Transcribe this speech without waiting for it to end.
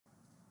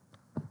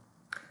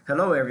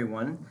Hello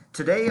everyone.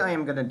 Today I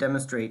am going to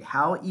demonstrate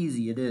how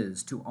easy it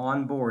is to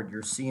onboard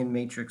your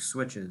cnMatrix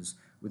switches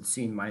with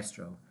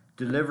cnMaestro,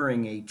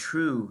 delivering a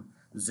true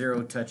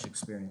zero-touch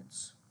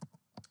experience.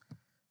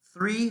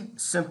 3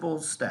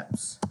 simple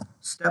steps.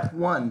 Step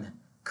 1,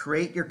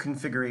 create your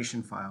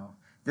configuration file.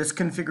 This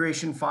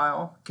configuration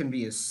file can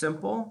be as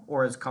simple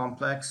or as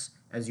complex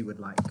as you would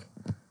like.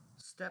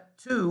 Step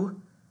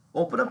 2,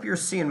 open up your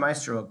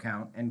cnMaestro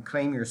account and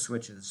claim your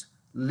switches.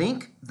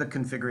 Link the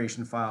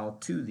configuration file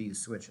to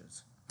these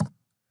switches.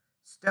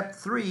 Step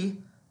 3,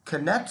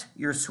 connect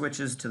your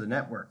switches to the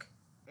network.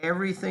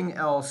 Everything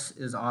else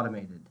is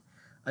automated.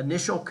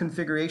 Initial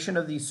configuration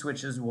of these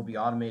switches will be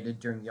automated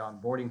during the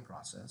onboarding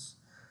process.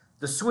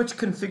 The switch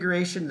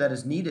configuration that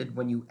is needed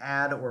when you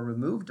add or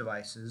remove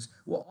devices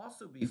will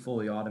also be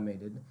fully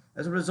automated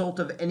as a result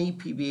of any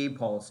PBA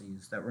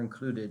policies that were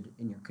included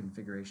in your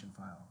configuration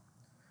file.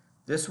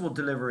 This will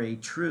deliver a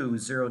true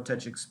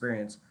zero-touch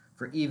experience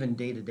for even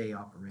day-to-day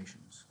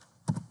operations.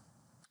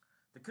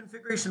 The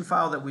configuration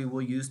file that we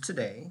will use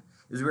today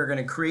is we're going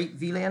to create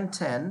VLAN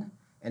 10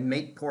 and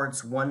make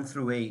ports 1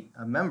 through 8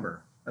 a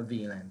member of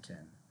VLAN 10.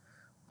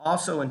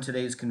 Also in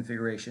today's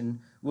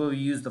configuration, we'll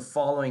use the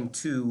following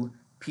 2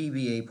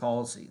 PBA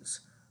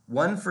policies.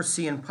 One for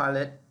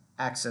cnPilot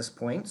access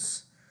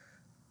points.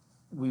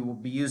 We will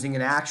be using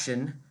an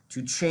action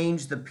to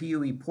change the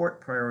PoE port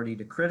priority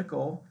to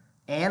critical,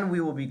 and we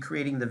will be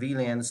creating the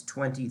VLANs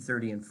 20,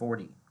 30, and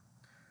 40.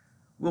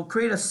 We'll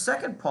create a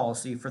second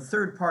policy for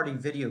third-party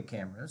video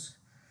cameras,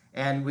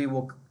 and we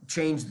will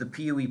change the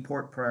PoE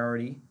port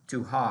priority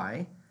to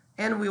high,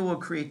 and we will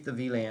create the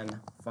VLAN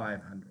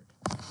 500.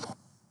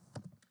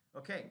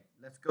 Okay,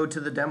 let's go to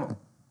the demo.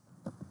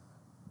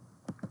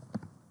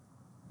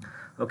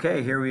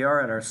 Okay, here we are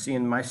at our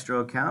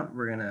cnMaestro account.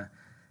 We're going to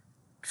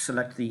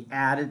select the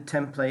added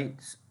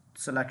template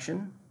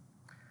selection.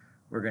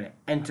 We're going to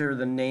enter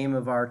the name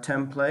of our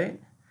template,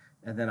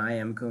 and then I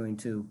am going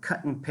to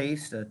cut and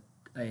paste a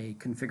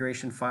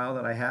configuration file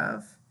that I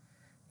have.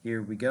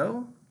 Here we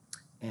go,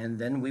 and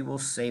then we will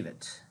save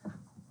it.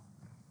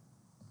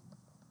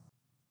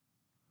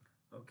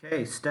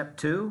 Okay, step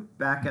 2,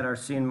 back at our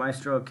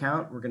cnMaestro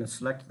account, we're going to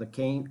select the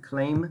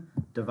claim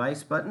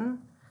device button,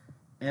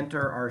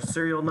 enter our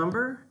serial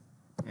number,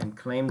 and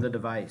claim the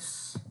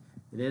device.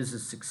 It is a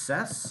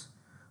success.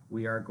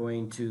 We are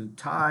going to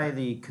tie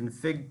the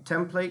config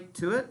template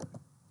to it,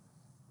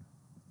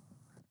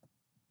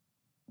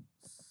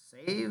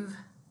 save,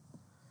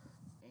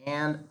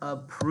 and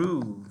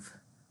approve.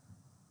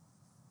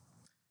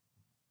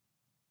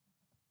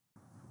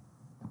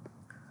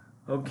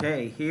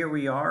 Okay, here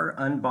we are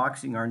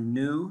unboxing our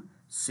new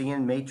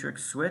cnMatrix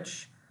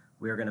switch.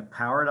 We are going to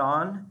power it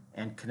on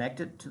and connect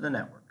it to the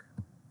network.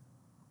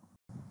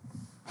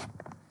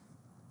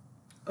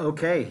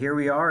 Okay, here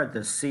we are at the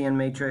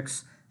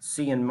cnMatrix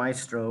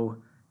cnMaestro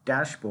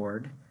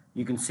dashboard.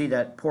 You can see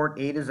that port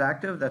 8 is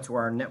active. That's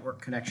where our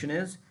network connection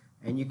is.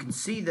 And you can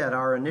see that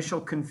our initial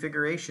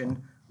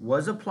configuration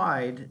was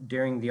applied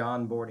during the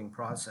onboarding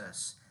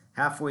process.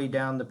 Halfway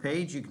down the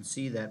page, you can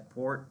see that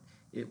port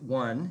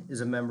 1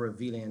 is a member of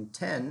VLAN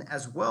 10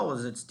 as well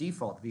as its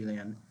default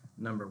VLAN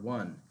number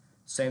 1.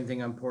 Same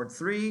thing on port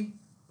 3,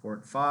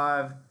 port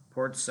 5,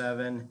 port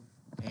 7,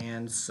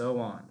 and so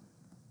on.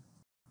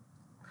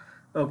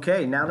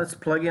 Okay, now let's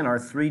plug in our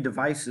 3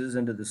 devices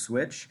into the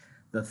switch,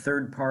 the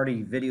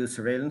third-party video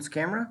surveillance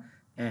camera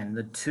and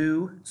the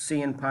 2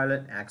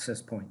 cnPilot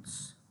access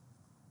points.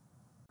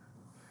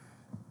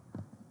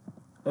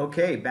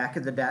 Okay, back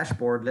at the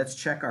dashboard, let's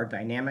check our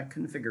dynamic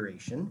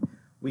configuration.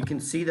 We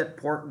can see that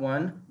port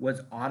 1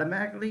 was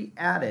automatically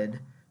added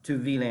to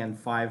VLAN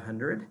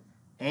 500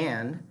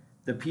 and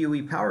the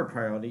PoE power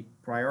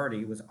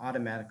priority was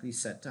automatically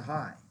set to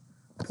high.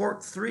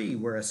 Port 3,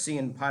 where a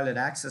cnPilot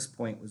access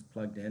point was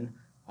plugged in,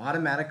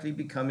 automatically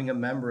becoming a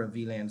member of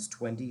VLANs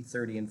 20,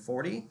 30, and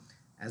 40,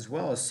 as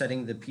well as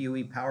setting the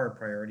PoE power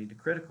priority to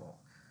critical.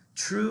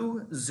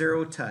 True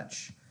zero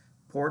touch.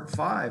 Port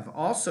 5,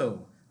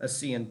 also a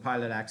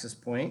cnPilot access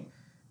point,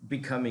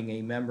 becoming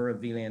a member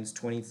of VLANs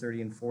 20,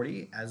 30, and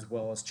 40, as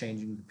well as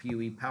changing the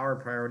PoE power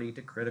priority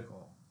to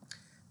critical.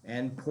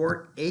 And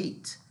port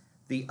 8,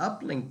 the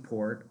uplink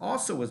port,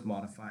 also was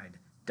modified,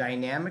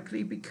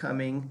 dynamically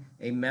becoming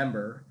a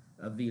member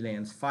of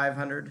VLANs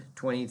 500,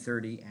 20,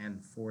 30,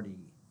 and 40.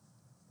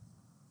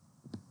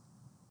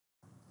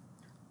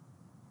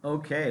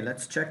 Okay,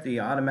 let's check the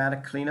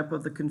automatic cleanup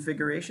of the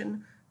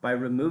configuration by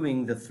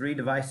removing the 3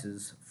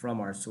 devices from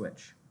our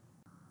switch.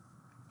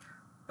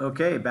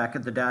 Okay, back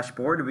at the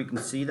dashboard, we can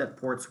see that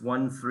ports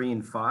 1, 3,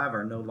 and 5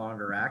 are no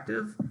longer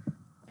active,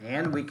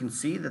 and we can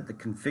see that the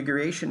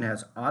configuration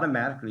has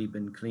automatically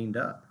been cleaned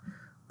up.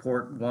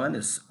 Port 1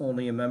 is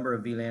only a member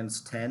of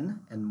VLANs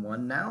 10 and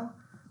 1 now.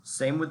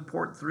 Same with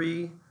port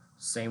 3,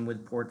 same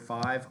with port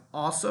 5.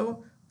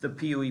 Also, the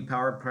PoE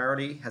power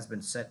priority has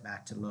been set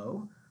back to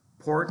low.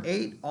 Port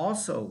 8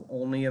 also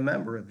only a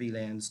member of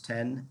VLANs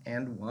 10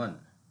 and 1.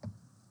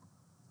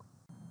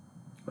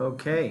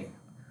 Okay,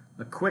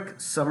 a quick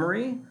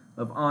summary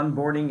of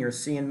onboarding your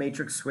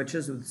cnMatrix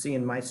switches with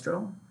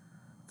cnMaestro.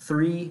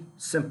 3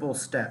 simple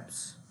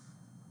steps.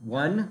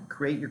 1,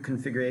 create your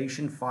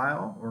configuration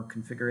file or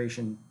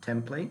configuration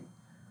template.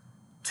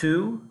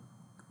 2,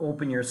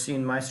 open your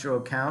cnMaestro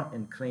account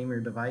and claim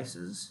your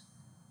devices.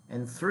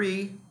 And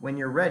 3, when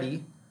you're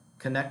ready,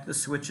 connect the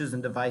switches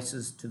and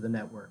devices to the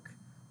network.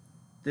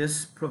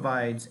 This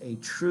provides a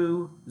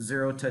true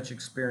zero-touch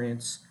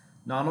experience,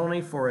 not only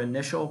for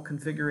initial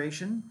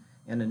configuration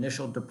and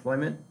initial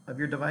deployment of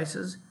your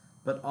devices,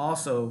 but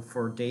also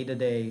for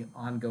day-to-day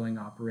ongoing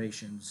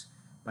operations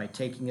by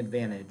taking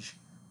advantage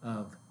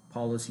of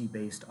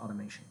policy-based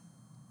automation.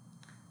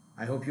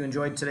 I hope you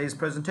enjoyed today's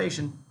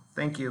presentation.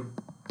 Thank you.